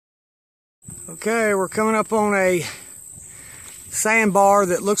Okay, we're coming up on a sandbar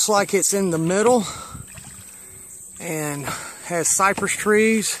that looks like it's in the middle and has cypress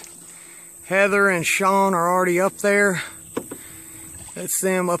trees. Heather and Sean are already up there. That's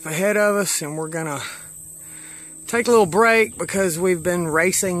them up ahead of us, and we're gonna take a little break because we've been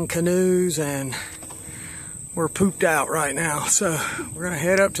racing canoes and we're pooped out right now. So we're gonna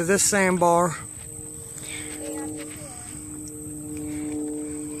head up to this sandbar.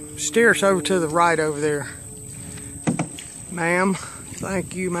 Steer us over to the right over there, ma'am.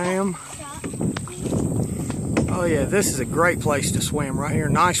 Thank you, ma'am. Oh yeah, this is a great place to swim right here.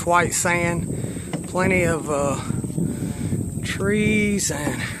 Nice white sand, plenty of trees,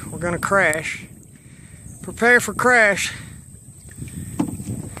 and we're gonna crash. Prepare for crash.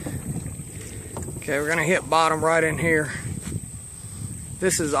 Okay, we're gonna hit bottom right in here.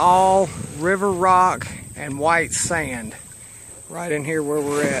 This is all river rock and white sand right in here where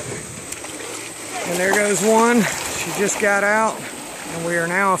we're at. And there goes one. She just got out, and we are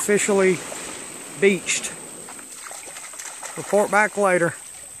now officially beached. Report back later.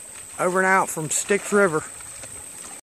 Over and out from Styx River.